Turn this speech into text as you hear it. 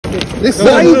Listen,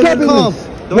 why are you grabbing me?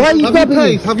 Why are you grabbing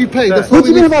me? Have you paid? What do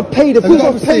you mean have I paid? Of course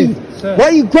I've paid. Why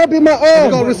are you grabbing my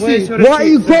arm? Why are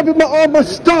you grabbing my arm, my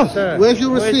stuff? Where's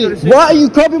your receipt? Why are you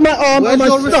grabbing my arm and my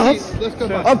stuff? Let's go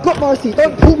back. I've got my receipt.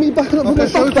 Don't pull me back and put my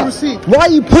stuff back. Receipt. Why are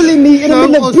you pulling me in the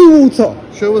middle of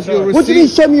Bluewater? Show us your receipt. What do you mean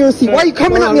show me your receipt? Why are you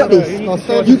coming at me like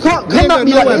this? You can't come at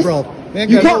me like this.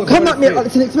 You can't come at me like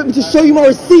this and expect me to show you my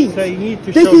receipt.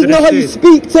 This is not how you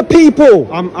speak to people.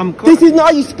 This is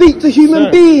not how you speak to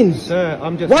human beings.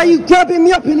 Why are you grabbing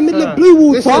me up in the middle of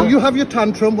Bluewater? Listen, you have your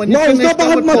tantrum when you No, it's not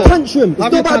about my tantrum. It's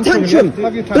not about tantrum.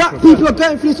 Black people are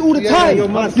going through this all the time.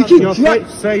 You keep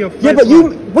yeah, but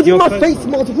you. What do you mean my face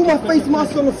mask? I put my face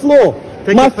mask on the floor.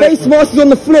 My face mask is on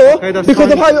the floor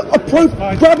because of how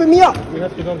you're grabbing me up.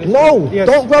 No,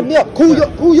 don't grab me up.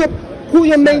 Call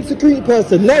your main security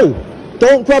person. No,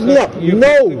 don't grab me up.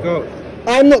 No,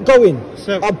 I'm not going.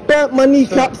 I burnt my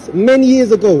kneecaps many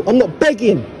years ago. I'm not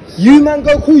begging. You man,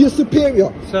 go call your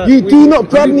superior. You do not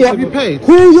grab me up. Have you paid?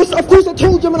 Call your. Of course, I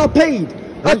told him and I paid.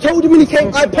 I told him when he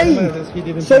came, I paid.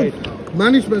 So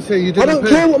management say you didn't pay. I don't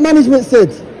care what management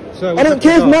said. I don't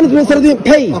care if management said I didn't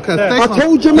pay. Okay, I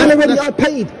told you man already I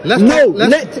paid. No,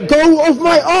 let go of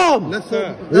my arm.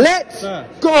 Let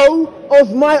go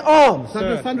of my arm.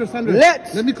 Sandra,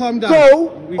 let me calm down. Go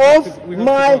of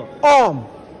my arm.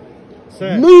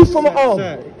 Move from my arm.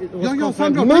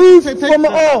 Sandra, move from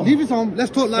my arm. Leave his arm. Let's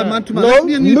talk like man to man.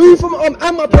 No, move from my arm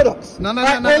and my products. No.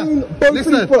 I own both of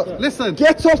these products. Listen.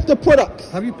 Get off the products.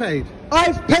 Have you paid?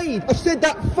 I've paid. I've said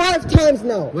that 5 times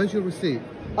now. Where's your receipt?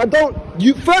 I don't.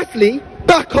 You firstly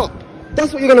back up.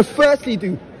 That's what you're gonna firstly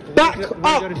do. Back up.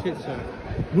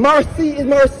 My receipt is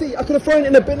my receipt. I could have thrown it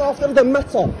in the bin after. It doesn't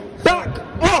matter. Back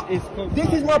up.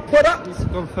 This is my product.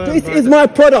 This is my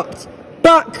product.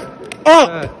 Back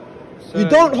up. You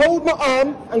don't hold my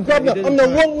arm and grab me up. I'm the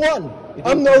wrong one.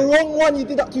 I'm the wrong one you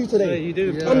did that to today.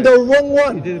 I'm the wrong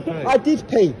one. I did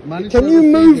pay. Can you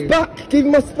move back? Give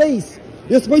me my space.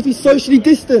 You're supposed to be socially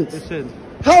distanced.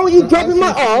 How are you grabbing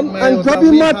my arm and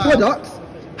grabbing my products?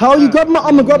 How are you grabbing my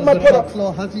arm and grabbing my products?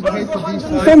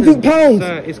 Something pounds.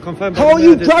 How are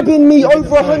you grabbing me over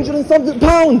 100 and something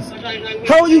pounds?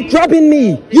 How are you grabbing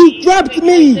me? You grabbed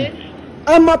me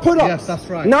and my products. Yes, that's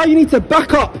right. Now you need to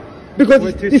back up because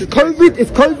it's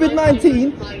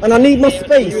COVID-19 and I need my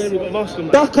space.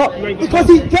 Back up because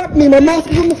he grabbed me. My mask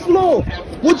is on the floor.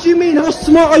 What do you mean? How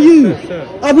smart are you?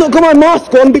 I've not got my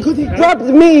mask on because he grabbed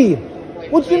me.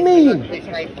 What do you mean?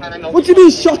 What do you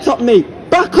mean shut up, mate?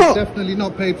 Back up. Definitely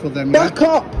not paid for them. Back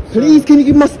up. Please, can you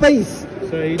give me my space?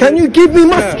 Can you give me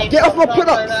my... Get off my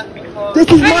products. This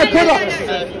is my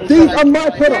products. These are my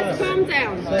products. Calm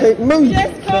down. Okay, move.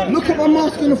 Look at my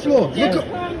mask on the floor. Look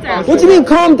at... What do you mean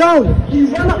calm down? He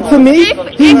ran up to me.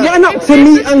 He ran up to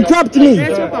me and grabbed me.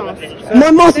 My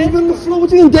mask has been on the floor. What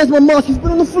do you mean there's my mask? He's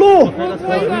been on the floor.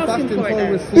 Why are you asking for it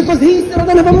then? Because he said I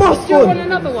don't have a mask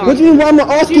on. What do you mean why am I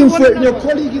asking for it? Your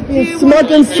colleague is being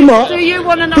smug and smart. Do you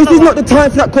want another This is not the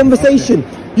time for that conversation.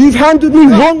 You've handled me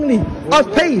wrongly.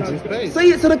 I've paid. Say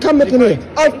it to the camera here.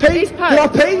 I've paid. Did I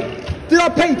pay? Did I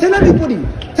pay? Tell everybody.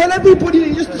 Tell everybody that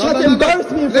you just tried to embarrass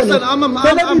me in front of.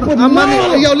 Tell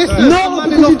everybody. Yo, listen. No,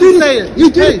 because you do this. You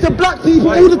do this to black people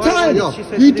all the time.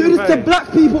 You do this to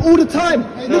black people all the time.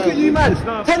 Look at you, man.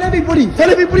 Tell everybody. Tell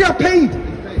everybody I paid.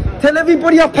 Tell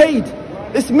everybody I paid.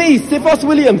 It's me, Cephas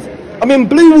Williams. I'm in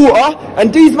Bluewater,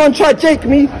 and these men tried to take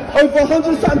me over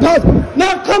 100 something pounds.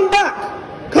 Now come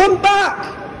back. Come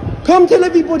back. Come tell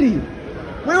everybody.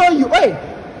 Where are you? Hey.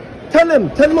 Tell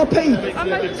him I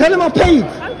paid. Tell him I paid.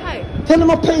 Okay. Tell him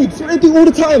I paid. That's what they do all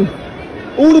the time.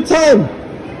 All the time.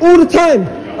 All the time.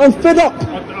 I'm fed up.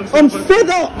 I'm fed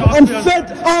up. I'm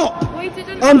fed up.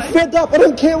 I'm fed up. I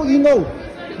don't care what you know.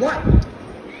 What?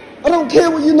 I don't care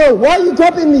what you know. Why are you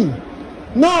grabbing me?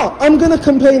 Now I'm going to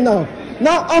complain now.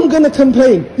 Now I'm going to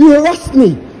complain. You harassed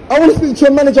me. I want to speak to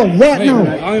a manager right now.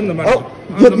 I am the manager.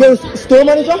 You're a store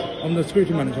manager? I'm the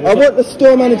security manager. I want the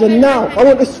store manager now. I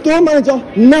want the store manager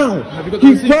now.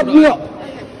 He grabbed me up.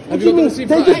 What do you mean? They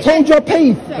just told you I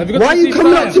paid. Why are you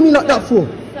coming up to me like that for?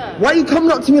 Why are you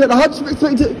coming up to me like that? How do you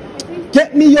expect to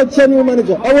get me your general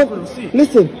manager? I want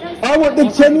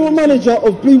the general manager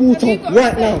of Bluewater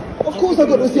right now. Of course I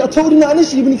got the receipt. I told him that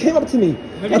initially when he came up to me.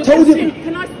 I told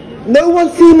him. No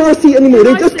one's seen my receipt anymore.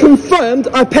 They just confirmed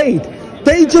I paid.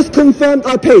 They just confirmed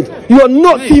I paid. You are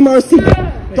not seeing my receipt.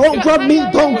 Don't grab me,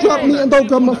 and don't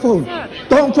grab my phone.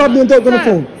 Don't grab me and don't grab my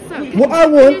phone. What I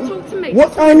want,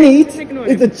 what I need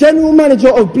is the general manager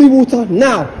of Bluewater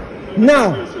now.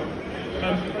 Now.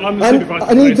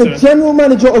 I need the general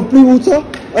manager of Bluewater.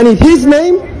 I need his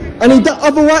name. I need that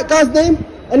other white guy's name.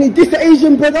 I need this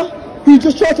Asian brother who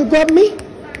just tried to grab me.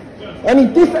 I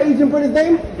need this Asian brother's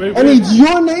name. I need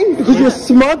your name because you're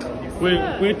smug.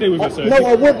 We're dealing with it, sir. No,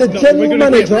 I want the general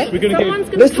manager.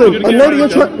 Listen, I know that you're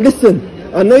trying.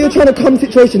 Listen, I know you're trying to calm the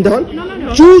situation down.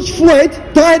 No. George Floyd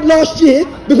died last year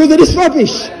because of this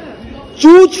rubbish.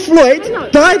 George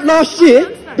Floyd died last year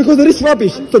because of this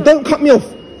rubbish. So don't cut me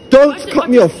off. Don't cut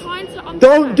me off.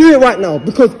 Don't do it right now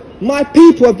because my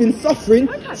people have been suffering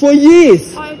for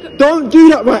years. Don't do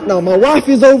that right now. My wife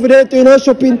is over there doing her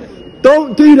shopping.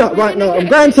 Don't do that right now. I'm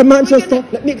going to Manchester.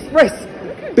 Let me express.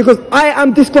 Because I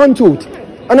am disgruntled.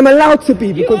 And I'm allowed to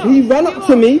be because he ran up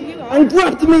to me and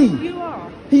grabbed me.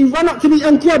 He ran up to me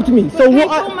and grabbed me. So what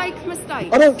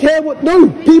I don't care what. No,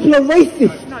 people are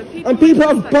racist. And people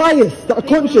have bias that are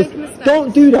conscious.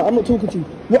 Don't do that. I'm not talking to you.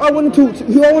 What I want to talk to,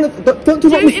 who I want to, don't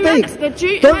talk about mistakes.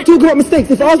 Don't talk about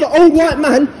mistakes. If I was an old white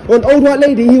man or an old white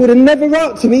lady, he would have never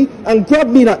run up to me and grabbed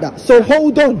me like that. So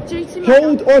hold on.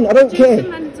 Hold on. I don't care.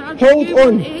 Hold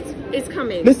on. Is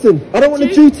coming. Listen, I don't want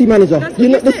a duty manager. You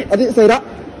know, listen, I didn't say that.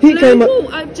 He came up.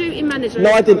 A duty manager.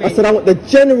 No, I didn't. I said I want the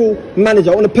general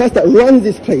manager. I want the person that runs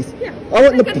this place. Yeah. I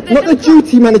want not the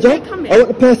duty manager. I want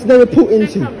the person they report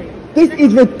into. This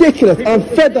is ridiculous. I'm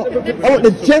fed up. I want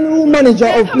the general manager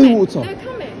of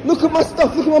Bluewater. Look at my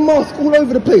stuff. Look at my mask all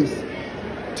over the place.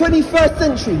 21st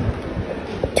century.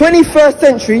 21st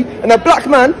century, and a black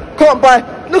man can't buy.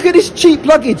 Look at this cheap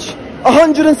luggage.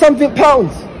 100 and something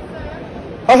pounds.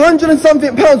 100 and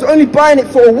something pounds, only buying it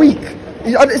for a week.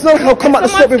 It's not like I'll come out the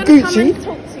shop with Gucci.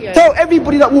 Tell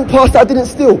everybody that walked past that I didn't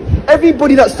steal.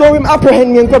 Everybody that saw him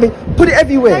apprehend me and grab me, put it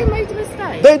everywhere. They made a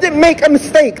mistake. They didn't make a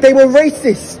mistake, they were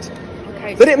racist.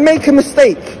 Okay. They didn't make a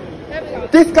mistake.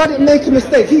 This guy didn't make a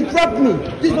mistake, he grabbed me.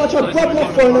 This man tried to grab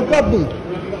my phone and grab me.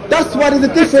 That's why there's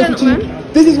a difference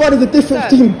between, this is why there's a difference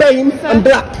between BAME and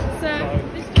black.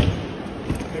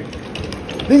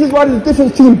 This is why there's a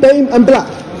difference between BAME and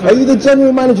black. Are you the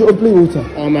general manager of Bluewater?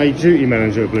 I'm a duty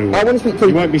manager of Bluewater. I want to speak to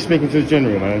you. Won't be speaking to the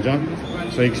general manager,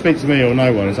 so you can speak to me or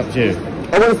no one. It's up to you.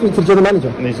 I want to speak to the general manager.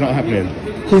 And it's not happening.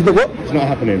 He's the what? It's not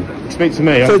happening. Speak to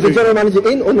me. So is the general manager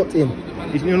in or not in?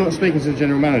 You're not speaking to the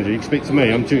general manager. You can speak to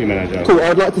me. I'm duty manager. Cool.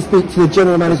 I'd like to speak to the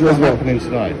general manager as well. It's not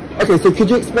happening today. Okay. So could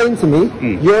you explain to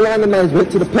me your line of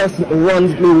management to the person that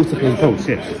runs Bluewater, please? Of course,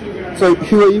 yes. So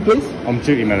who are you, please? I'm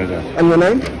duty manager. And your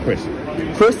name? Chris.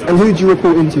 Chris. And who do you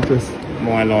report into, Chris?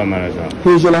 My line manager.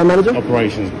 Who's your line manager?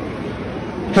 Operations.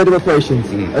 Head of operations.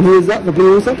 And who is that for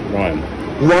Bluewater? Ryan.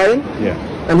 Ryan? Yeah.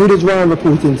 And who does Ryan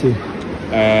report into?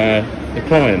 The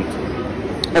client.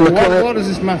 And the client. Why does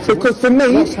this matter? Because for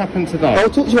me, what's happened today? I'll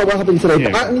talk to you about what happened today,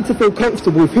 but I need to feel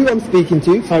comfortable with who I'm speaking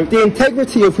to, the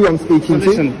integrity of who I'm speaking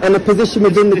to, and the position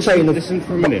within the chain. Listen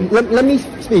for a minute. Let me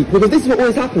speak, because this is what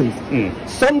always happens.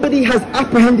 Somebody has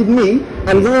apprehended me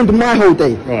and ruined my whole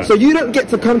day. Right. So you don't get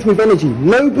to come to me with energy.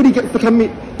 Nobody gets to come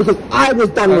in because I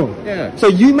was done wrong. Yeah. So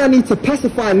you man need to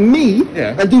pacify me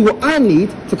and do what I need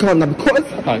to calm down, because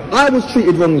I was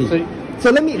treated wrongly. So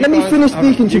let me finish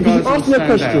speaking to you, because you asked me a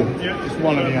question. Just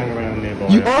one of you hang around nearby.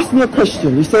 You asked me a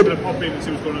question. You said,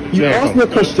 you asked me a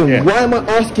question. Why am I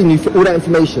asking you for all that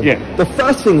information? The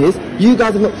first thing is, you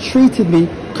guys have not treated me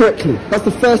correctly. That's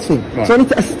the first thing. So I need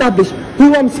to establish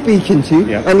who I'm speaking to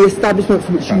and the establishment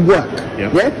for which you work.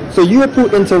 Yeah? So you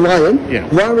report into Ryan.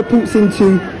 Ryan reports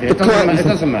into the client. It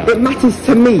doesn't matter. It matters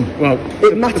to me. Well,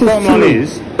 it matters to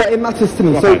me. But it matters to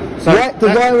me. So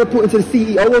does Ryan report into the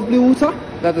CEO of Bluewater?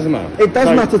 That doesn't matter. It does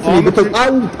matter to me, because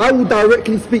I will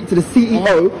directly speak to the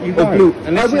CEO of Blue.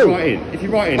 I will. If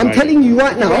you write in, I'm telling you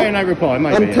right now. Write in, reply,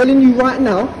 maybe. I'm telling you right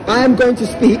now. I am going to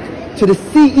speak to the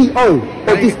CEO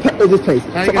of this place.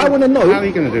 So I want to know. How are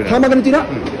you going to do that? How am I going to do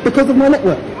that? Because of my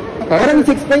network. I don't need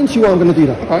to explain to you why I'm going to do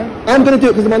that. I'm going to do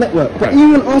it because of my network. But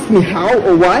even ask me how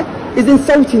or why is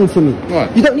insulting to me.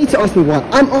 You don't need to ask me why.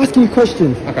 I'm asking you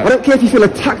questions. I don't care if you feel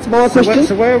attacked by my questions.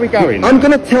 So where are we going? I'm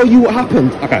going to tell you what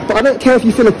happened. But I don't care if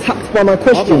you feel attacked by my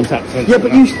questions. Yeah,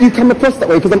 but you come across that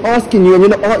way because I'm asking you and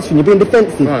you're not answering. You're being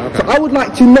defensive. So I would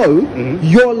like to know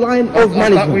your line of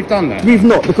management. We've done that. We've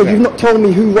not, because you've not told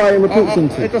me who Ryan reports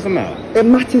into. It doesn't matter. It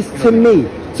matters to me.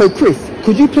 So Chris,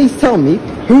 could you please tell me,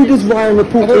 who does Ryan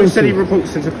report into? I said he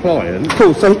reports into client.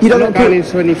 Cool. So he doesn't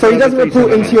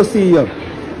report into your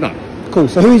CEO. No. Cool.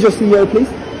 So who is your CEO, please?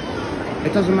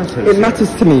 It doesn't matter. It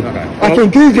matters to me. I can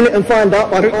Google it and find out.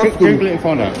 Google it and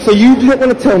find out. So you do not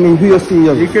want to tell me who your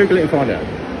CEO is? You Google it and find out.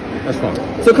 That's fine.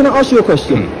 So can I ask you a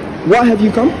question? Why have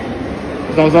you come?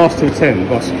 Because I was asked to attend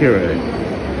by security.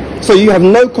 So you have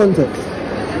no context?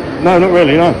 No, not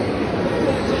really, no.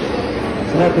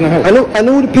 So how can I help? And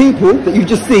all the people that you've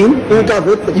just seen, all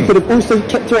gathered, that you could have also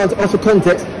kept around to ask for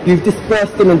context, you've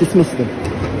dispersed them and dismissed them.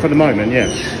 For the moment, yeah.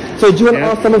 So do you want to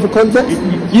ask someone for context?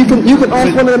 You can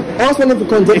ask one of them. Ask one of them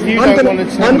for context. If you don't want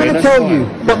to tell me, I'm gonna that's tell fine.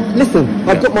 you. But listen,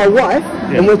 I've got my wife,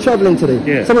 and we're travelling today.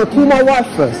 Yeah. So I'm gonna call my wife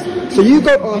first. So you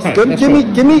go ask Okay, them. that's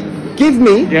Give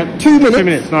me Yeah. 2 minutes. 2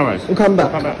 minutes, no worries. And come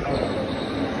back. Come back.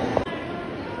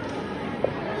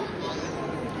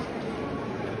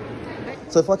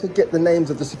 So if I could get the names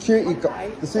of the security guy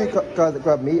that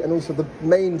grabbed me, and also the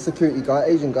main security guy,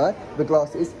 Asian guy, with the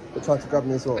glasses, that tried to grab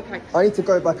me as well. Okay. I need to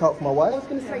go back out for my wife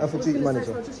and for duty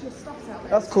manager.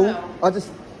 That's cool. I'm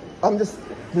just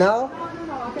now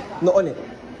not on it.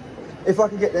 If I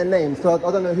could get their names, because I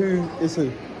don't know who is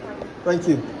who. Thank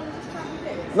you.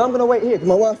 Now I'm gonna wait here because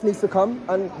my wife needs to come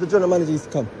and the general manager needs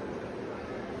to come.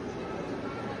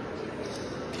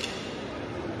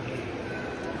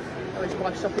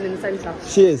 Shopping in the centre.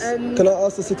 She is. Can I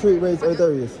ask the security where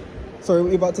O'Darius? Sorry, what were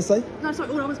you about to say? No, sorry,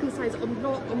 all I was going to say is we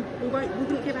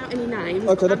wouldn't give out any names.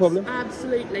 Okay, no problem.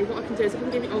 Absolutely. What I can do is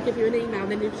I'll give you an email,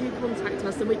 and then if you contact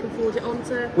us, then we can forward it on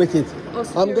to... Wicked.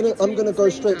 I'm gonna team go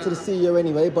straight leader. to the CEO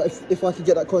anyway, but if I could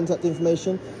get that contact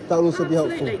information, that would also be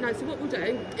helpful. Absolutely. No, so what we'll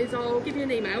do is I'll give you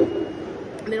an email,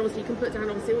 and then obviously you can put down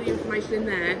obviously all your information in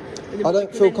there. And then I what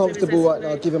don't we feel can then do is comfortable right now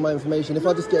escalate. giving my information. If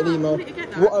I just get an email, I completely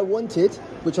get that. what I wanted,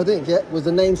 which I didn't get, was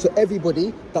the names for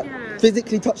everybody that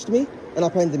physically touched me and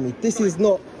upended me. This is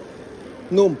not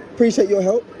normal. Appreciate your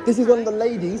help. This is one of the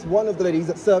ladies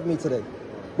that served me today.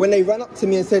 When they ran up to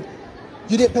me and said,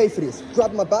 "You didn't pay for this,"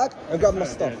 grabbed my bag and grabbed my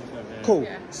stuff. Cool.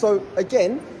 So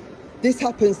again, this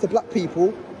happens to black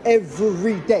people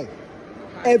every day.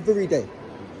 Every day.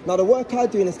 Now the work I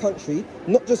do in this country,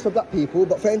 not just for black people,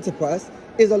 but for enterprise,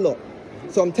 is a lot.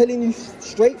 So I'm telling you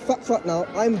straight facts right now.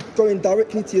 I'm going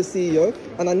directly to your CEO,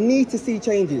 and I need to see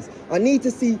changes. I need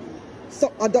to see,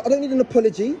 I don't need an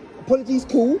apology. Apology's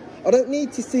cool. I don't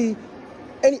need to see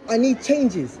I need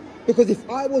changes. Because if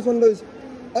I was one of those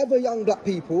other young black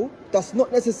people that's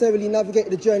not necessarily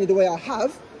navigated the journey the way I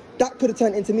have, that could have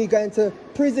turned into me going to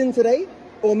prison today,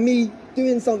 or me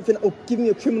doing something or giving me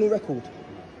a criminal record.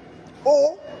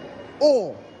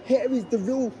 Or, here is the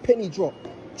real penny drop.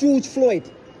 George Floyd.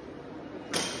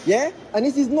 Yeah? And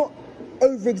this is not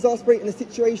over-exasperating the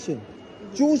situation.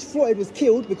 George Floyd was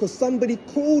killed because somebody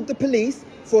called the police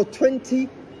for a $20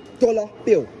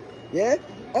 bill. Yeah?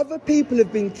 Other people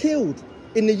have been killed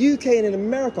in the UK and in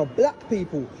America, black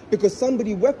people, because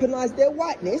somebody weaponized their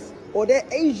whiteness or their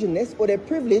Asianness or their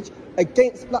privilege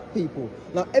against black people.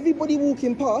 Now, everybody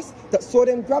walking past that saw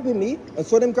them grabbing me and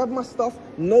saw them grab my stuff,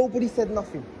 nobody said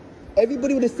nothing.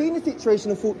 Everybody would have seen the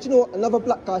situation and thought, "Do you know what, another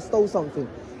black guy stole something."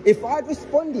 If I'd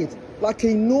responded like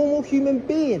a normal human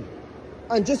being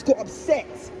and just got upset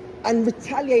and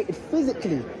retaliated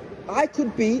physically, I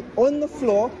could be on the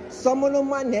floor, someone on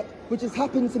my neck, which has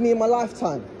happened to me in my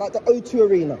lifetime, like the O2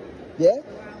 Arena. Yeah?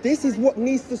 This is what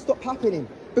needs to stop happening,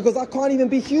 because I can't even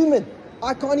be human.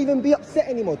 I can't even be upset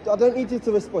anymore. I don't need you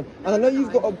to respond. And I know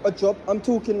you've got a job. I'm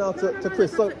talking now to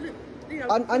Chris. So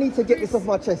I need to get this off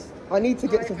my chest. I need to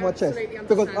get this off my chest,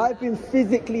 because I've been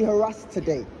physically harassed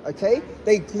today, okay?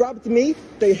 They grabbed me,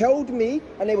 they held me,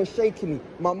 and they were shaking me.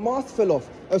 My mask fell off.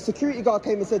 A security guard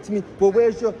came and said to me, "Well,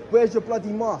 where's your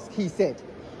bloody mask?" he said.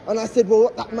 And I said,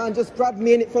 "Well, that man just grabbed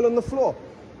me and it fell on the floor."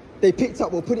 They picked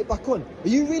up, "Well, put it back on." Are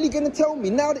you really going to tell me,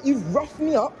 now that you've roughed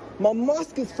me up, my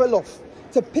mask has fell off,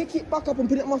 to pick it back up and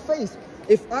put it on my face?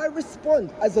 If I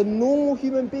respond as a normal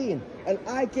human being and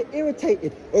I get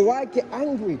irritated, or I get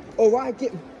angry, or I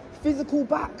get physical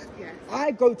back,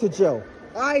 I go to jail.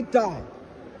 I die.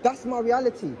 That's my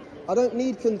reality. I don't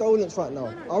need condolence right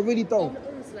now. I really don't.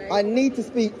 I need to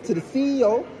speak to the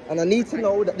CEO, and I need to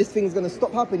know that this thing's going to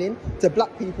stop happening to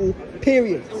black people,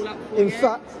 period. In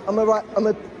fact, I'm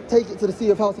gonna take it to the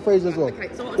CEO of House of Fraser as well. Okay,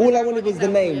 so all I wanted was the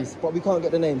names, but we can't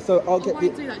get the names. So I'll get I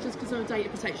won't do that just because of data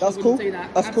protection. That's cool. Do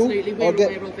that. That's cool. Absolutely, we're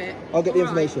aware of it. I'll get the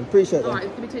information. Appreciate that. All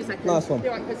right, give me 2 seconds. Nice one. All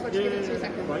right, Chris, I'll just give me 2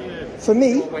 seconds. For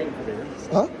me,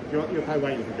 huh? You're okay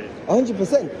waiting for a bit.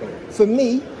 100%. For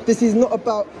me, this is not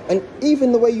about, and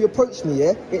even the way you approach me,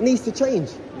 yeah, it needs to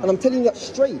change. And I'm telling you that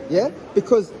straight, yeah,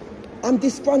 because I'm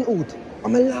disgruntled.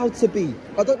 I'm allowed to be.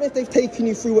 I don't know if they've taken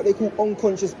you through what they call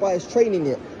unconscious bias training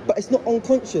yet, but it's not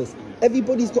unconscious.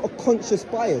 Everybody's got a conscious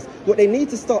bias. What they need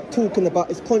to start talking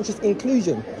about is conscious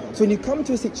inclusion. So when you come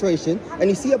to a situation and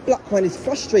you see a black man is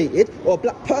frustrated, or a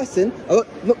black person, I'm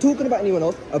not talking about anyone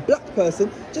else, a black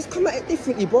person, just come at it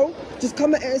differently, bro. Just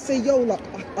come at it and say, "Yo, like,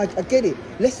 I get it.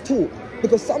 Let's talk."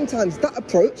 Because sometimes that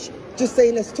approach, just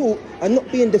saying let's talk and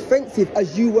not being defensive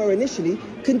as you were initially,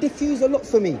 can diffuse a lot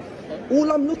for me.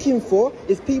 All I'm looking for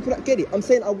is people that get it. I'm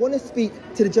saying I want to speak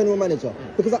to the general manager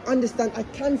because I understand I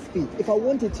can speak if I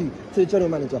wanted to the general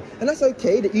manager. And that's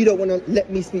okay that you don't want to let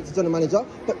me speak to the general manager,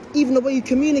 but even the way you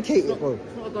communicate it, bro.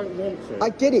 I don't want to. I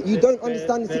get it. You don't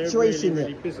understand the situation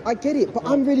really yet. busy. I get it, but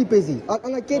I'm really busy.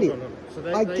 And I get it.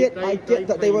 So I get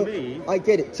that they won't. I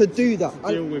get it. To do that.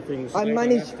 Deal with things.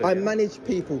 I manage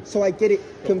people, so I get it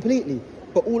completely.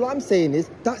 But all I'm saying is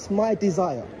that's my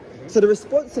desire. So the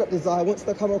response to that desire wants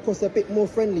to come across a bit more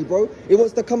friendly, bro. It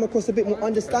wants to come across a bit more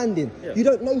understanding. Yeah. You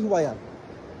don't know who I am.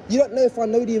 You don't know if I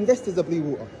know the investors of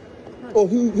Bluewater or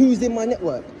who's in my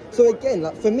network. So again,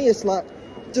 like for me, it's like,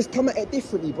 just come at it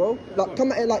differently, bro. Like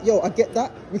come at it like, yo, I get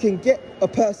that. We can get a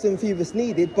person for you that's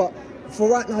needed, but for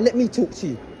right now, let me talk to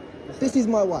you. This is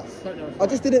my wife. I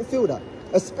just didn't feel that.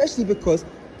 Especially because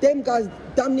them guys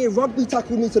damn near rugby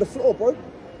tackled me to the floor, bro.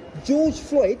 George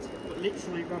Floyd.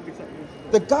 Literally rugby tackled.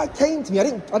 The guy came to me.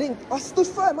 I stood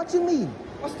firm. What do you mean?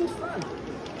 I stood firm.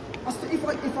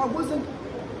 If I wasn't,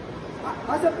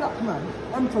 as a black man,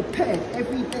 I'm prepared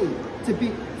every day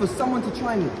for someone to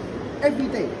try me. Every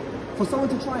day, for someone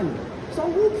to try me. So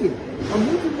I'm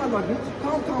walking my luggage,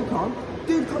 calm.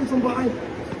 Dude comes from behind,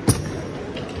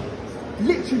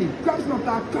 literally grabs my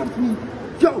bag, grabs me.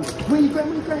 Yo, where you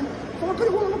going? So I got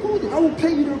it all recorded. I will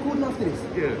play you the recording after this.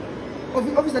 Yeah.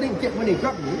 Obviously, I didn't get when they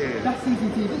grabbed me. Yeah. That's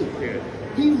CCTV. Yeah.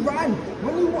 He ran.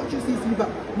 When you watch your CCTV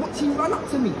back, watch him run up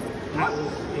to me. That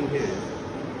was in here.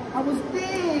 I was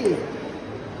there.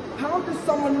 How does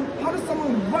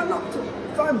someone run up to?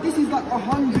 Fam, this is like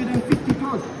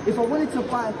 £150. If I wanted to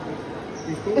buy,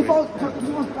 if I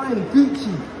was buying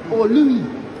Gucci or Louis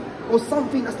or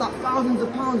something that's like thousands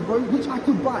of pounds, bro, which I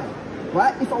could buy,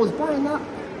 right? If I was buying that,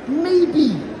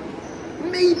 maybe.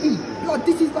 Like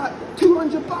this is like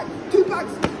 200 bags, 2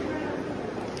 bags,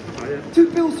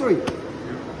 2 bills, sorry.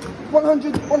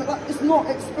 100, like, it's not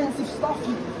expensive stuff.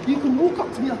 You can walk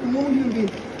up to me like a normal human being.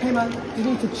 Hey man, you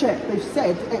need to check. They've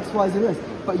said X, Y, Z, and S.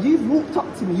 But you've walked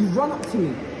up to me, you've run up to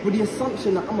me with the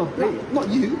assumption that I'm a black, not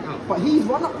you, but he's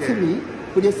run up to me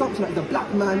with the assumption that he's a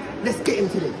black man. Let's get him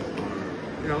today.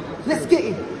 Let's get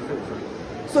him.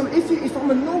 So if I'm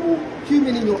a normal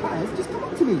human in your eyes, just come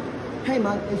up to me. Hey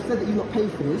man, they've said that you've not paid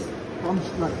for this. I'm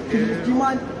just like, do you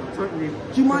mind?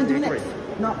 Do you mind doing X?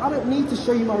 Now, I don't need to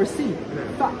show you my receipt.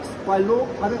 Facts, by law,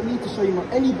 I don't need to show you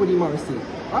anybody my receipt.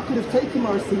 I could have taken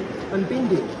my receipt and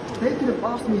binned it. They could have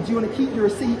asked me, do you want to keep your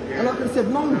receipt? And I could have said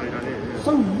no.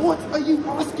 So what are you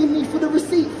asking me for the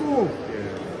receipt for?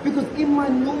 Because in my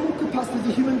normal capacity as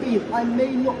a human being, I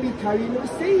may not be carrying a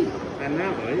receipt. And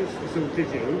nowadays, it's all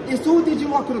digital. It's all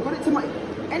digital. I could have got it to my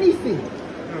anything.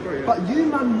 But you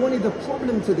man wanted a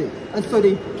problem today. And so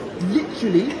they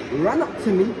literally ran up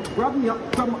to me, grabbed me up,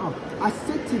 grabbed my arm. I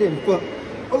said to them for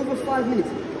over 5 minutes,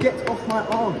 get off my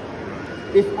arm.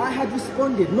 If I had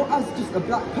responded, not as just a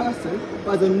black person,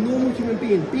 but as a normal human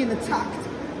being, being attacked,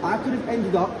 I could have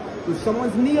ended up with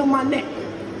someone's knee on my neck,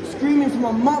 screaming for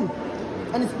my mum.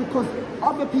 And it's because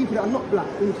other people that are not black,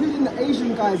 including the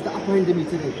Asian guys that apprehended me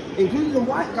today, including the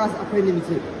white guys that apprehended me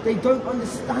today, they don't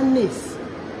understand this.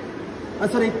 And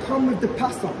so they come with the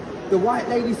passer. The white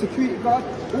lady security guard,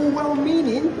 all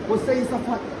well-meaning, was saying stuff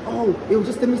like, oh, it was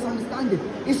just a misunderstanding.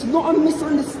 It's not a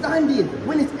misunderstanding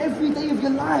when it's every day of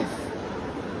your life.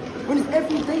 When it's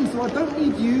every day, so I don't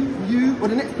need you or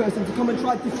the next person to come and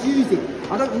try to diffuse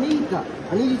it. I don't need that.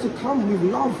 I need you to come with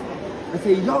love and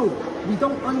say, yo, we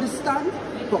don't understand,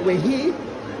 but we're here.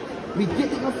 We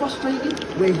get that you're frustrated,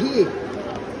 we're here.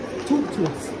 Talk to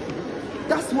us.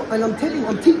 That's what, and I'm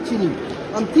teaching you.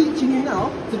 I'm teaching you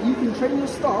now so that you can train your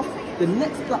staff, the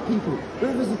next black people,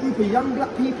 whether it's a group of young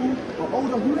black people or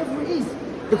older, whoever it is.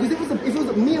 Because if it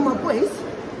was me and my boys,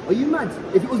 are you mad?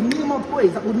 If it was me and my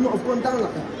boys, that would not have gone down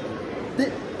like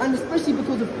that. And especially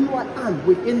because of who I am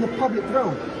within the public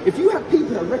realm. If you had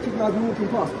people that recognise me walking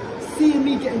past, seeing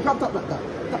me getting grabbed up like that,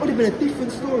 that would have been a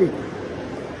different story.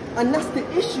 And that's the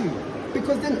issue.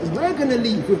 Because then we're going to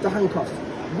leave with the handcuffs.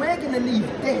 We're going to leave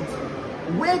dead.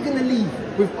 We're going to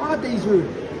leave with our day's room.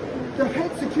 The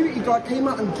head security guard came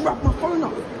out and grabbed my phone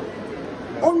up.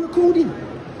 On recording.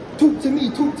 Talk to me.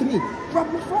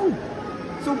 Grab my phone.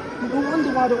 So no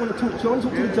wonder why I don't want to talk to you. I want to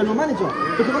talk to the general manager.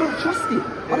 Because I don't trust it.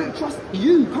 I don't trust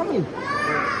you coming.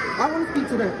 I want to speak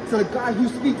to the guy who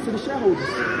speaks to the shareholders.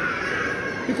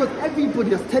 Because everybody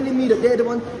that's telling me that they're the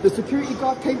one, the security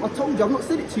guard came, I told you, I've not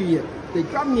said it to you yet. They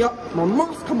grabbed me up, my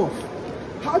mask come off.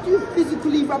 How do you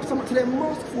physically wrap someone to their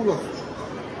mask fall off?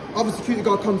 Other security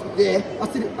guard comes, yeah. I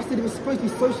said it was supposed to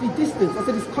be socially distanced. I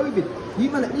said it's COVID. You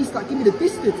man at least like give me the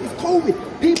distance. It's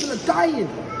COVID. People are dying.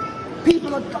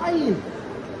 People are dying.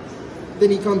 Then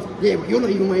he comes, yeah, but you're not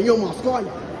even wearing your mask, are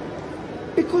you?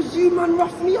 Because you man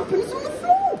roughed me up and it's on the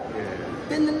floor.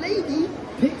 Then the lady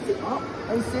picks it up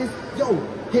and says, yo,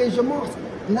 here's your mask.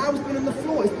 Now it's been on the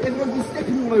floor, everyone's been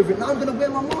stepping all over it, now I'm gonna wear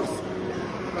my mask.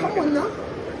 Come on now.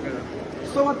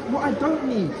 So what I don't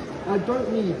need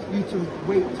you to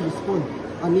wait to respond.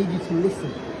 I need you to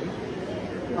listen.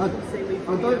 I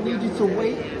don't need you to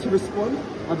wait to respond.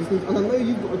 I just need, and I know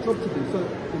you've got a job to do. So,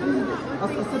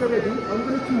 as I said already, I'm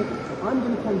going to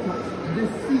contact the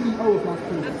CEO of Land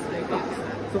Securities.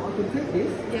 So I can take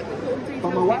this,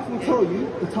 but my wife will tell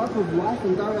you the type of life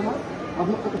and diet I have. I've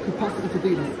not got the capacity to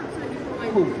do this.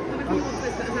 Cool.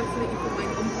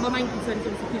 My main concern is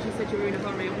obviously because you said you were in a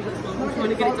hurry. I'm trying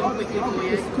to get it done quickly for you.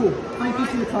 It's cool. Thank you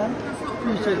for your time.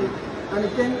 Appreciate it. And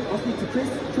again, I'll speak to Chris.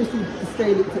 Chris will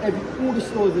scale it to all the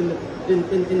stores in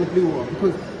the Bluewater,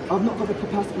 because I've not got the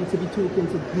capacity to be talking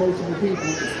to multiple people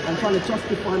and trying to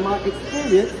justify my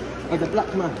experience as a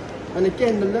black man. And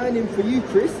again, the learning for you,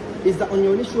 Chris, is that on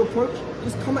your initial approach,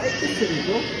 just come at it differently,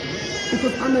 bro.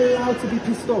 Because I'm allowed to be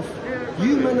pissed off.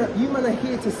 You men are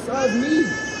here to serve me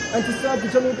and to serve the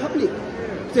general public.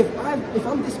 So if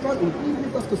I'm disgruntled, even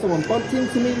if that's because someone bumped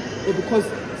into me or because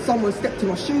someone stepped in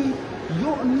my shoe,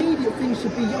 your immediate thing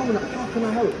should be, yo, like, how can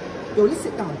I help? Yo, let's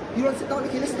sit down. You don't sit down?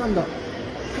 Okay, let's stand up.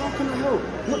 How can I help?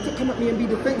 Not to come at me and be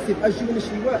defensive as you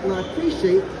initially were, and I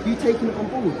appreciate you taking it on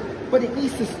board. But it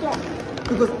needs to stop,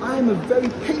 because I am a very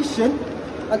patient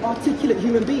and articulate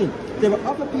human being. There are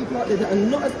other people out there that are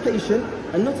not as patient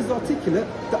and not as articulate,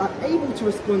 that are able to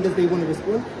respond as they want to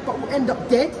respond, but will end up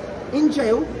dead, in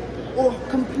jail, or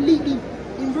completely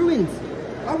in ruins.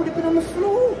 I would have been on the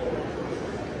floor.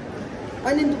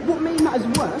 And then what made matters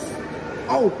worse,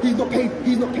 oh, he's not paid.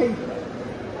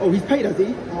 Oh, he's paid, has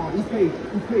he? Oh, he's paid,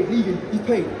 leaving, he's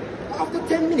paid. After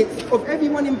 10 minutes of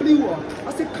everyone in Bluewater,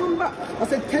 I said, come back. I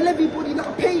said, tell everybody that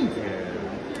I paid.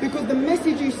 Because the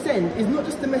message you send is not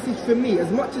just the message for me,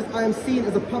 as much as I am seen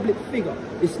as a public figure.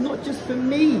 It's not just for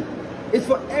me. It's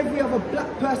for every other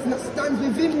black person that stands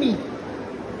within me.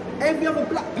 Every other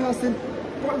black person,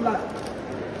 bro, like,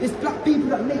 it's black people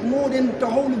that make more than the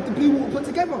whole of the Bluewater put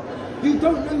together. You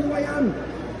don't know who I am.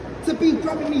 To be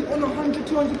grabbing me on 100,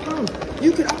 200 pounds.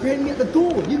 You could apprehend me at the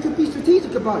door. You could be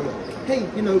strategic about it. Hey,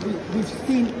 you know, we've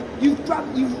seen, you've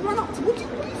run up to, what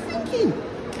are you thinking?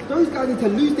 Those guys need to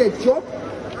lose their job,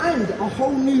 and a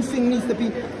whole new thing needs to be,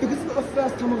 because it's not the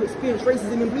first time I've experienced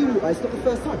racism in Bluewater. It's not the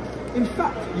first time. In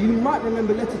fact, you might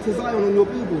remember Letter to Zion on your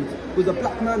billboards with a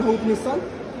black man holding his son.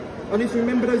 And if you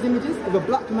remember those images of a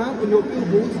black man on your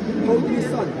billboards holding his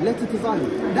son, Letter to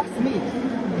Zion, that's me.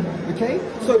 Okay?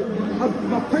 So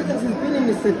my presence has been in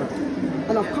this centre,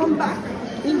 and I've come back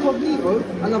incognito,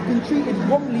 and I've been treated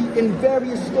wrongly in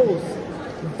various stores.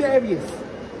 Various.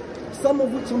 Some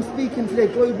of which I'm speaking to their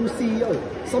global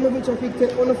CEO. Some of which I'm speaking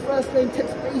to on a first name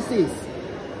text basis.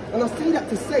 And I say that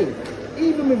to say,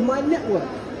 even with my network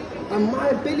and my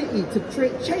ability to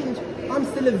create change, I'm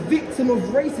still a victim of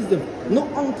racism.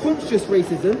 Not unconscious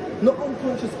racism, not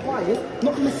unconscious bias,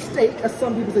 not a mistake, as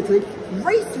some people say today,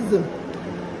 racism.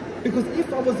 Because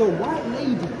if I was a white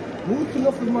lady walking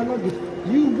off with my luggage,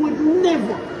 you would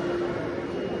never.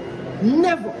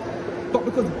 But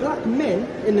because black men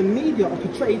in the media are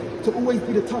portrayed to always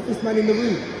be the toughest man in the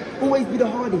room, always be the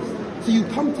hardest. So you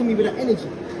come to me with that energy.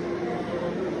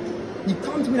 You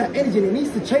come to me with that energy, and it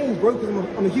needs to change, bro, because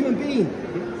I'm a human being.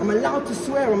 I'm allowed to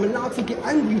swear, I'm allowed to get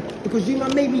angry, because you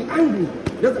man made me angry.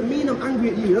 It doesn't mean I'm angry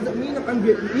at you, it doesn't mean I'm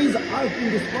angry at you, it means that I've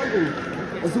been disgruntled.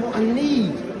 And so what I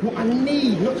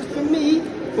need, not just for me,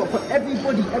 but for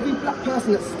everybody, every black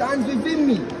person that stands within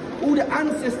me, all the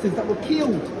ancestors that were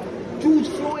killed, George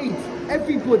Floyd,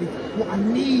 everybody, what I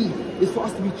need is for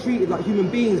us to be treated like human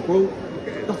beings, bro.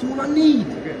 That's all I need.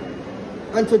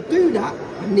 And to do that,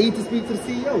 I need to speak to the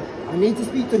CEO. I need to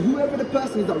speak to whoever the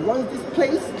person is that runs this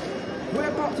place. We're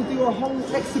about to do a whole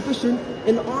exhibition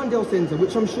in the Arndale Centre,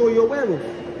 which I'm sure you're aware of.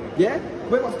 Yeah?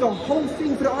 We're about to do a whole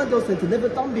thing for the Arndale Centre, never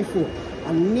done before.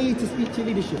 I need to speak to your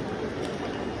leadership.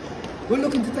 We're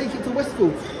looking to take it to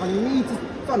Westfield. I need to,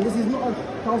 fam, this is not a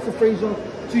House of Fraser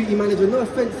duty manager. No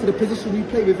offence to the position you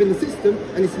play within the system,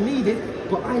 and it's needed,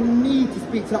 but I need to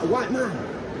speak to that white man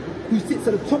who sits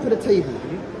at the top of the table,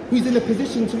 who's in a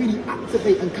position to really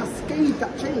activate and cascade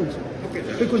that change.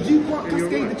 Because you can't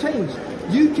cascade the change.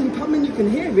 You can come and you can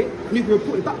hear it, and you can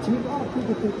report it back to me. Oh,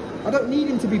 cool. I don't need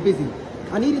him to be busy.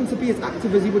 I need him to be as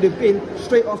active as he would have been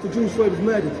straight after George Floyd was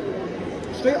murdered.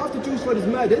 Straight after George Floyd was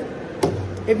murdered,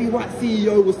 every white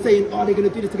CEO was saying, oh, they're going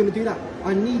to do this, they're going to do that.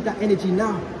 I need that energy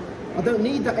now. I don't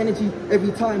need that energy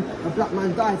every time a black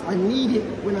man dies. I need it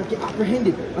when I get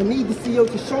apprehended. I need the CEO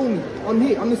to show me, I'm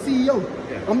here, I'm the CEO.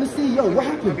 I'm the CEO, what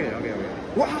happened? Okay.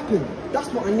 What happened? That's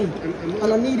what I need.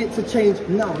 And I need it to change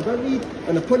now. I don't need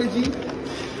an apology.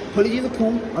 Apologies are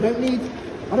cool. I don't need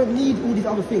all these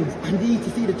other things. I need to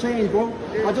see the change, bro.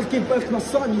 I just gave birth to my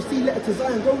son. You see Letter to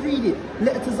Zion, go read it.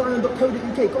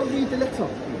 lettertozion.co.uk, go read the letter.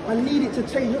 I need it to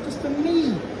change, not just for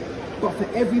me, but for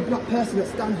every black person that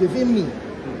stands within me.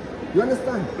 You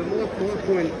understand? But my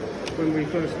point when we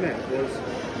first met was,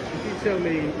 if you tell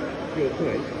me your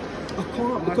point, I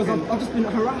can't, because I've just been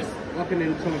harassed. I can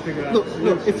then try and figure out.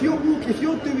 Look, if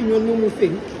you're doing your normal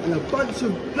thing and a bunch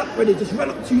of black brothers just run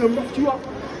up to you and roughed you up,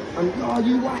 and oh,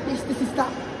 you white, this is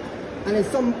that, and then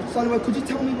someone, could you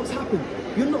tell me what's happened?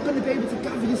 You're not going to be able to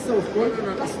gather yourself, bro.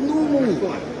 That's normal.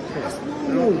 That's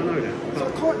normal. I know that. So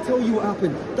I can't tell you what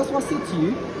happened. That's why I said to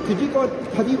you,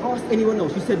 have you asked anyone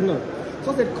else? You said no.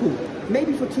 So I said, cool.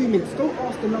 Maybe for 2 minutes, go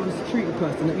ask another security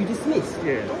person that you dismissed.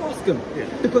 Yeah. Go ask them. Yeah.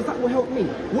 Because that will help me.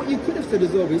 What you could have said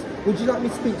as well is, would you like me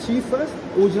to speak to you first,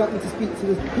 or would you like me to speak to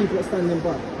the people that are standing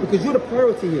by? Because you're the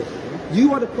priority here.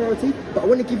 You are the priority, but I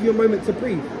want to give you a moment to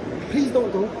breathe. Please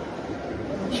don't go.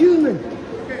 Human.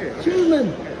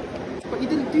 But you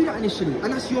didn't do that initially,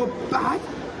 and that's your bad,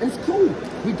 and it's cool.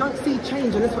 We don't see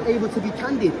change unless we're able to be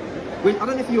candid. When, I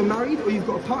don't know if you're married or you've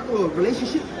got a partner or a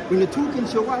relationship, when you're talking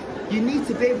to your wife, you need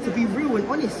to be able to be real and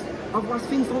honest, otherwise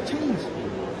things don't change.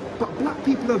 But black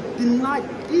people are denied,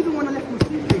 even when I left my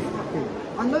suitcase,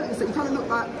 I noticed that you kind of look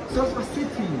like, so that's what I said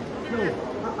to you. No,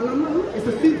 and I know it's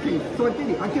a suitcase, so I did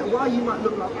it. I get why you might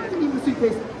look like, I didn't even a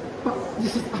suitcase, but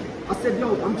this is, I said,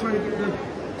 yo, I'm trying to get the,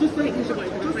 just so I can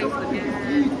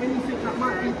confuse anything that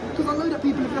might be, because I know that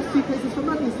people have left suitcases for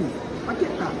madnesses. I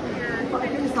get that. But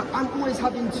again, it's like, I'm always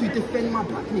having to defend my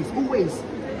blackness, always,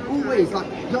 like,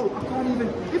 yo, I can't even,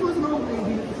 if it was an old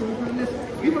lady,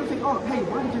 you might think, oh, hey,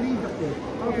 why did you leave that there?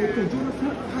 Okay, cool, do you want to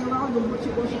hang around and watch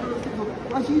it while she goes,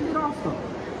 as you did after?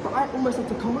 But I almost had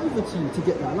to come over to you to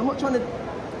get that, and I'm not trying to,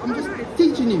 I'm just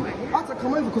teaching you. I had to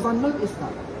come over because I noticed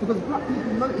that. Because black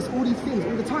people notice all these things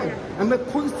all the time. And we're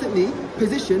constantly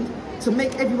positioned to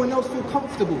make everyone else feel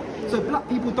comfortable. So black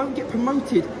people don't get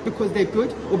promoted because they're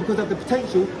good or because they have the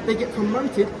potential. They get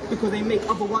promoted because they make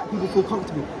other white people feel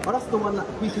comfortable. Oh, that's the one that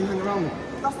we can hang around with.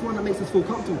 That's the one that makes us feel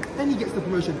comfortable. Then he gets the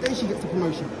promotion, then she gets the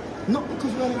promotion. Not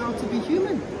because we're allowed to be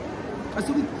human. And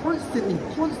so we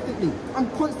I'm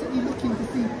constantly looking to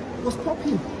see what's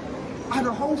popping. I had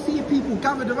a whole sea of people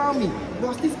gathered around me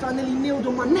whilst this guy nearly kneeled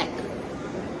on my neck.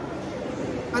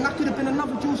 And that could have been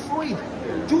another George Floyd.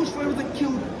 George Floyd wasn't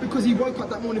killed because he woke up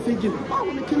that morning thinking, oh, I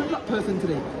want to kill a black person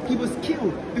today. He was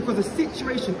killed because a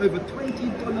situation over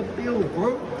 $20 bill,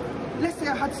 bro. Let's say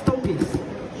I had stole this.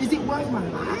 Is it worth my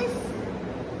life?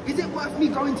 Is it worth me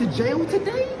going to jail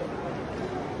today?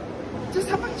 Just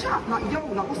have a chat, like, yo,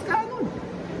 like, what's going on?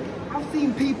 I've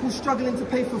seen people struggling to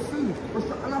pay for food,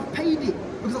 and I've paid it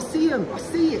because I see them, I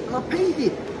see it, and I paid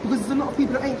it because there's a lot of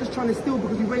people that ain't just trying to steal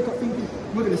because we wake up thinking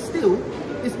we're going to steal.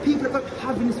 There's people that don't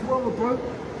have in this world, bro.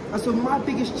 And so my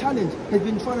biggest challenge has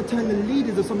been trying to turn the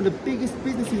leaders of some of the biggest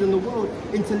businesses in the world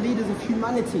into leaders of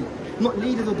humanity, not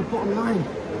leaders of the bottom line.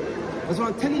 That's why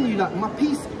I'm telling you that my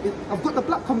piece, I've got the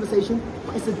black conversation,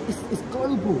 but it's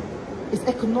global, it's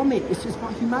economic, it's just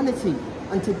about humanity.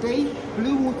 And today,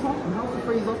 Bluewater and House of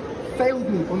Fraser failed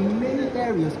me on many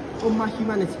areas of my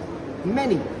humanity.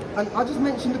 Many. And I just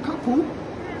mentioned a couple,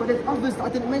 but there's others that I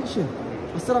didn't mention.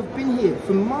 I said I've been here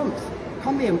for months.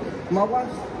 Come here. My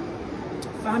wife's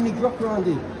family grew up around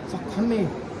here. So I come here.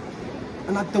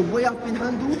 And the way I've been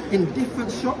handled in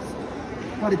different shops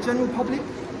by the general public,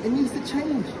 it needs to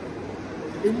change.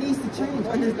 It needs to change.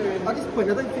 And at this point,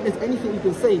 I don't think there's anything you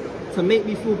can say to make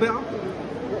me feel better.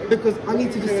 Because I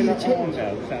need to just see the change.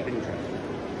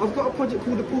 I've got a project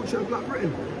called The Portrait of Black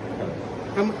Britain.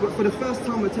 And for the first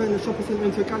time, we're turning the shopping centre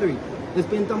into a gallery. It's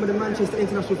been done with the Manchester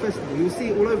International Festival. You'll see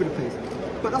it all over the place.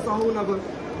 But that's a whole other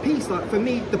piece. Like, for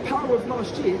me, the power of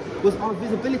last year was our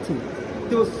visibility.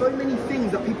 There were so many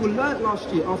things that people learnt last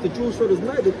year after George Floyd was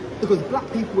murdered because black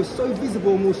people were so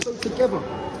visible and were so together.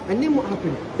 And then what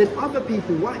happened? Then other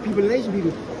people, white people and Asian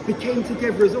people, became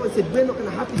together as well and said, we're not going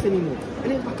to have this anymore.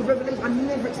 And it was like a revelation. I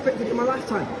never expected it in my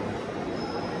lifetime.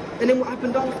 And then what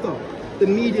happened after? The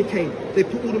media came. They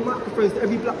put all the microphones to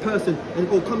every black person and,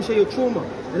 oh, come share your trauma.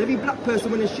 And every black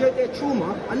person, when they shared their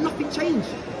trauma, and nothing changed.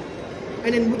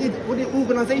 And then what did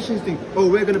organisations do? Oh,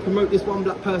 we're going to promote this one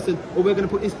black person, or we're going to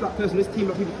put this black person, this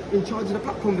team of people in charge of the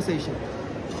black conversation.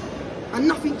 And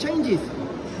nothing changes.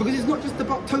 Because it's not just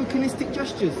about tokenistic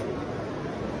gestures.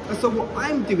 And so what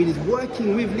I'm doing is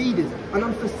working with leaders, and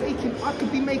I'm forsaking, I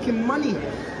could be making money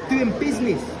doing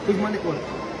business with my network,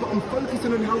 but I'm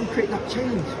focusing on how we create that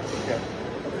change. Yeah.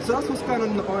 So that's what's going on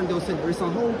in the Arndale Centre. It's a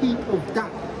whole heap of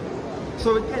that.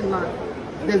 So again, like,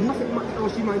 There's nothing much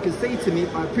else you man can say to me.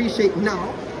 I appreciate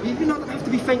now. Even though I don't have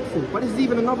to be thankful, but this is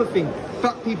even another thing.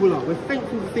 Black people are. We're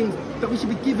thankful for things that we should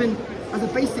be given as a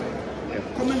basic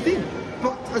common thing.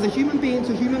 But as a human being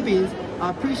to human beings, I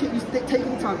appreciate you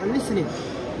taking the time and listening.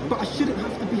 But I shouldn't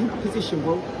have to be in that position,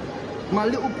 bro. My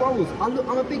little bros, I'm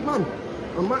a big man.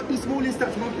 I might be small in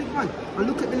stats, but I'm a big man. I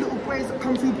look at the little boys that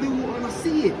come through Bluewater and I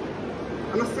see it.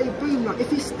 And I say, boom, like,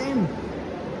 if it's them,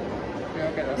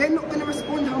 they're not going to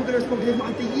respond how I'm going to respond, because they've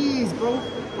not had the years, bro.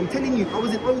 I'm telling you, I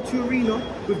was in O2 Arena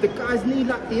with the guy's knee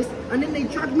like this, and then they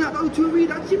dragged me out of O2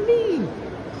 Arena. What do you mean?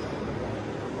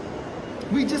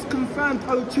 We just confirmed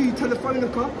O2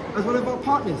 Telefonica as one of our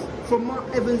partners from Mark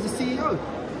Evans, the CEO.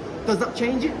 Does that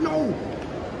change it? No.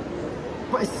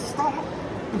 But it's a start,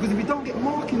 because if we don't get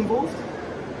Mark involved,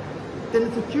 then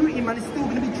the security man is still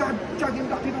going to be dragging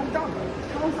black people down.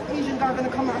 How's the Asian guy going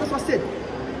to come out? That's what I said.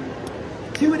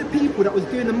 Two of the people that was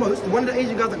doing the most, one of the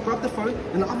Asian guys that grabbed the phone,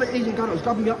 and the other Asian guy that was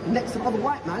grabbing me up next to the other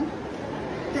white man,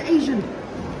 they're Asian.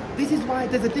 This is why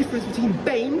there's a difference between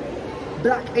BAME,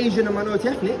 black, Asian and minority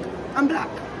ethnic, and black.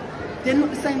 They're not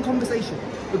the same conversation.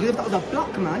 Because if that was a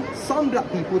black man, some black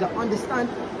people that understand,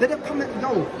 they'd have come at,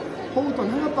 yo, hold on,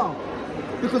 how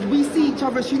about? Because we see each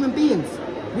other as human beings.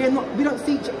 We don't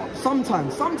see each other,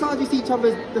 sometimes we see each other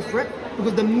as the threat,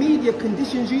 because the media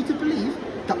conditions you to believe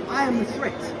that I am the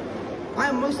threat. I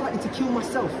am most likely to kill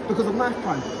myself because of knife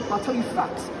crime. But I'll tell you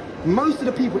facts. Most of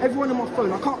the people, everyone on my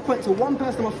phone, I can't point to one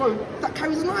person on my phone that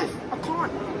carries a knife. I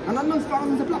can't. And I know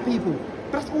thousands of black people.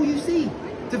 But that's all you see.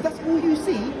 So if that's all you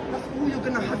see, that's all you're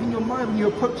going to have in your mind when you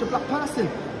approach a black person.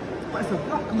 But it's a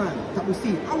black man that will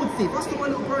see. I would see. If I saw my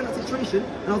little bro in that situation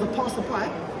and I was a passerby,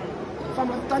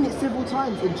 I've done it several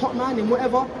times in Tottenham, in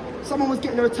whatever, someone was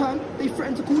getting a return, they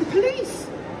threatened to call the police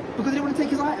because they didn't want to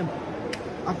take his item.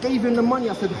 I gave him the money.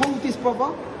 I said, hold this,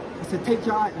 brother. I said, take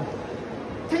your item.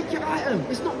 Take your item.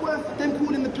 It's not worth them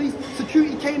calling the police.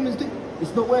 Security came and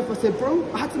it's not worth it. I said,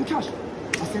 bro, I had some cash.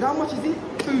 I said, how much is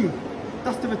it? Boom.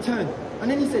 That's the return. And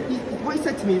then he said, what he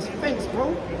said to me is, thanks,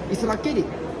 bro. He said, I get it.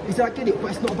 He said, I get it, but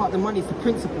it's not about the money, it's the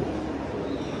principle.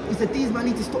 He said, these men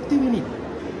need to stop doing it.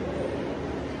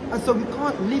 And so we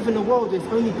can't live in a world where it's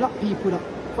only black people that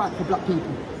fight for black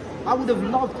people. I would have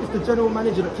loved if the general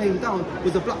manager that came down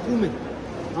was a black woman,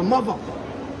 a mother,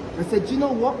 and said, you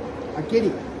know what? I get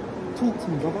it. Talk to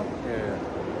me, brother. Yeah.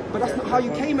 But that's not how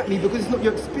you came at me, because it's not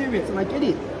your experience, and I get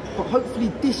it. But hopefully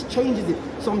this changes it.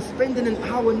 So I'm spending an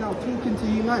hour now talking to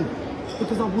you, man,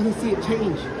 because I want to see it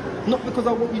change. Not because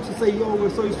I want you to say, yo, we're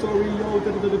so sorry, yo,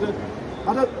 da da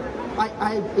da da.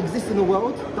 I exist in a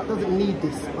world that doesn't need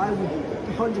this. I will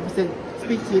 100%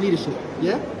 speak to your leadership,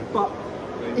 yeah? But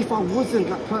if I wasn't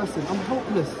that person, I'm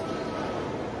hopeless.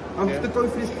 I have to go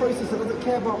through this process that doesn't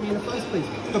care about me in the first place.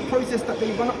 The process that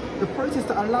they run up, the process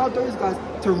that allowed those guys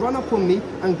to run up on me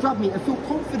and grab me and feel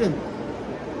confident.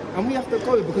 And we have to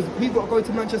go because we've got to go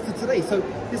to Manchester today. So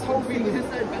this whole thing is...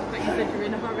 Concerned about the fact you said you're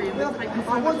in a hurry and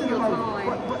I wasn't in a hurry,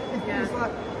 but it's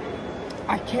like,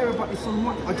 I care about this so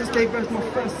much. I just gave birth to my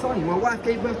first son. My wife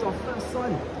gave birth to our first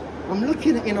son. I'm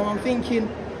looking at him and I'm thinking,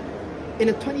 in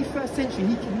the 21st century,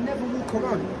 he can never walk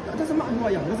around. It doesn't matter who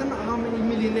I am. It doesn't matter how many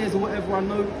millionaires or whatever I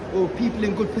know, or people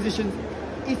in good positions.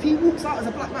 If he walks out as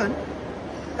a black man,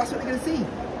 that's what they're going to see.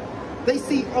 They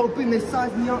see, oh, boom, they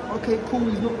size me up. Okay, cool,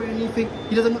 he's not wearing anything.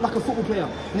 He doesn't look like a football player.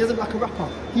 He doesn't look like a rapper.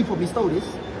 He probably stole this.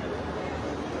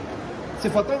 So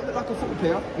if I don't look like a football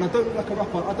player, and I don't look like a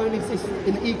rapper, I don't exist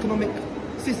in the economic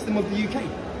system of the UK.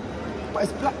 But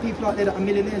it's black people out there that are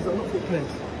millionaires that are not football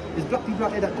players. There's black people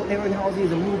out there that got their own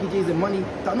houses and mortgages and money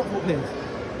that are not football players.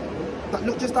 That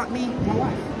look just like me, my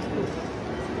wife.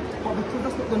 But because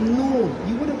that's not the norm,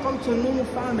 you wouldn't go to a normal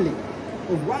family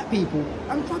of white people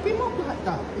and grab him up like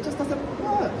that. It just doesn't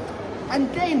work. And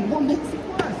then, what makes it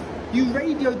worse? You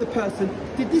radioed the person,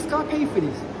 did this guy pay for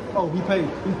this? Oh, he paid.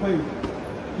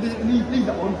 Leave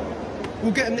that one.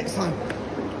 We'll get him next time.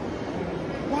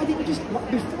 Why didn't you just,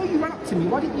 before you ran up to me,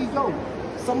 why didn't you go?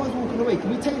 Someone's walking away, can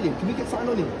we tail him? Can we get something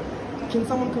on him? Can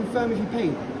someone confirm if he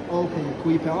paid? Oh, okay,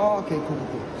 cool, you pay. Oh, okay, cool.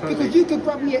 Totally. Because you could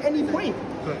grab me at any point.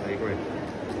 Totally agree.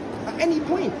 At any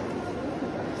point.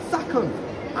 Sack him.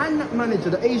 And that manager,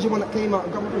 the Asian one that came out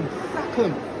and grabbed him, sack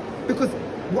him. Because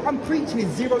what I'm preaching is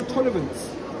zero tolerance.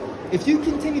 If you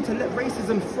continue to let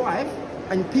racism thrive,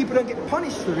 and people don't get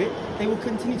punished for it, they will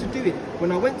continue to do it.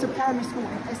 When I went to primary school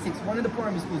in Essex, one of the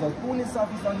primary schools, I was born in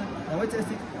South East London, and I went to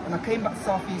Essex, and I came back to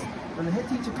South East, and the head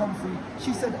teacher come through,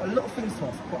 she said a lot of things to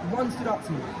us, but one stood out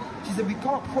to me. She said, we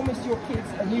can't promise your kids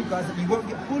and you guys that you won't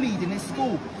get bullied in this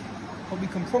school, but we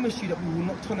can promise you that we will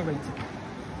not tolerate it.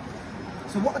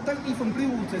 So what I don't need from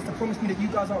Bluewater is to promise me that you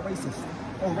guys aren't racist.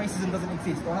 oh, racism doesn't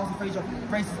exist, or House of Fraser,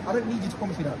 racism. I don't need you to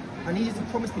promise me that. I need you to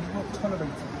promise me that you won't tolerate it.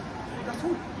 That's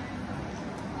all.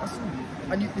 That's all.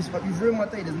 And you've ruined my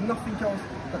day. There's nothing else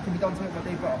that can be done to make my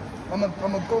day better. I'm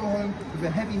gonna go home with a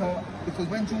heavy heart, because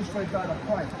when George Floyd died, I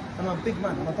cried. And I'm a big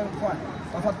man, and I don't cry.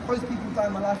 I've had close people die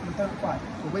in my life, and I don't cry.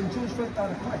 But when George Floyd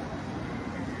died, I cried.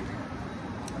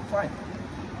 I cried.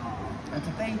 And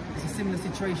today, it's a similar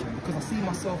situation, because I see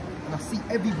myself, and I see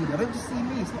everybody. I don't just see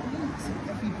me, it's not me. I see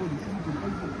everybody.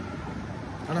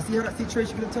 And I see how that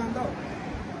situation could have turned out.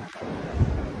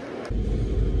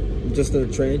 I'm just on a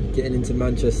train, getting into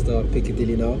Manchester,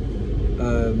 Piccadilly now.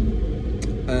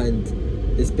 And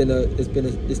it's been a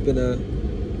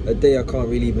day I can't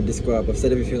really even describe. I've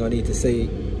said everything I need to say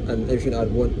and everything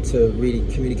I'd want to really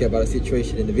communicate about the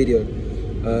situation in the video.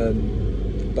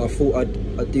 But I thought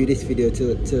I'd do this video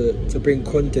to bring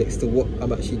context to what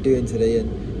I'm actually doing today.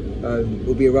 And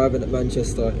we'll be arriving at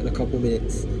Manchester in a couple of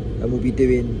minutes, and we'll be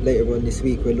doing, later on this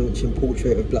week, we're launching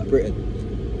Portrait of Black Britain.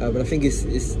 But I think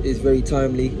it's very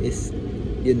timely. It's,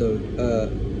 you know,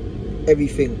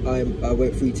 everything I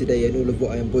went through today and all of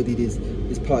what I embodied is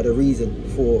part of the reason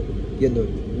for, you know,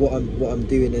 what I'm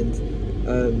doing. And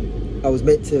I was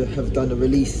meant to have done a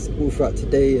release all throughout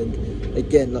today, and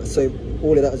again, like, so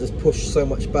all of that has just pushed so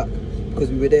much back, because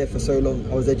we were there for so long.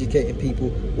 I was educating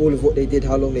people, all of what they did,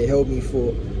 how long they held me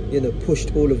for, you know,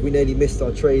 pushed all of, we nearly missed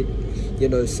our trade, you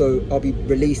know. So I'll be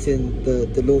releasing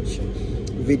the launch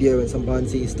video and some behind the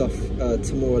scenes stuff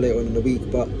tomorrow, later on in the week.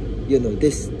 But you know,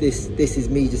 this is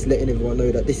me just letting everyone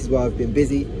know that this is why I've been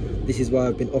busy, this is why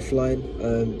I've been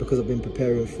offline, because I've been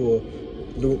preparing for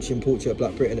launching Portrait of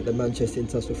Black Britain at the Manchester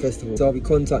International Festival. So I'll be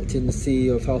contacting the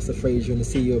CEO of House of Fraser and the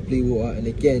CEO of Bluewater, and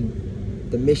again,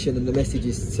 the mission and the message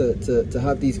is to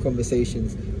have these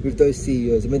conversations with those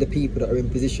CEOs and with the people that are in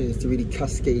positions to really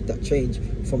cascade that change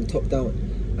from top down,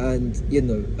 and you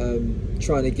know,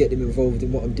 trying to get them involved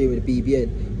in what I'm doing with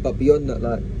BBN. But beyond that,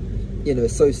 like, you know,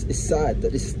 it's sad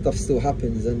that this stuff still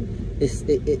happens, and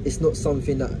it's not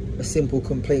something that a simple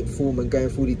complaint form and going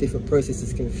through all these different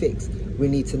processes can fix. We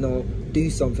need to now do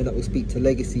something that will speak to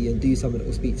legacy and do something that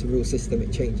will speak to real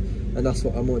systemic change, and that's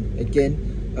what I'm on.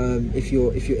 Again, if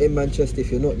you're in Manchester,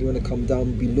 if you're not, you want to come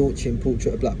down. We'll be launching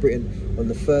Portrait of Black Britain on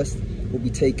the 1st. We'll be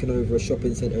taking over a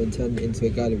shopping centre and turning it into a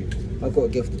gallery. I've got to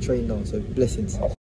get off the train now, so blessings.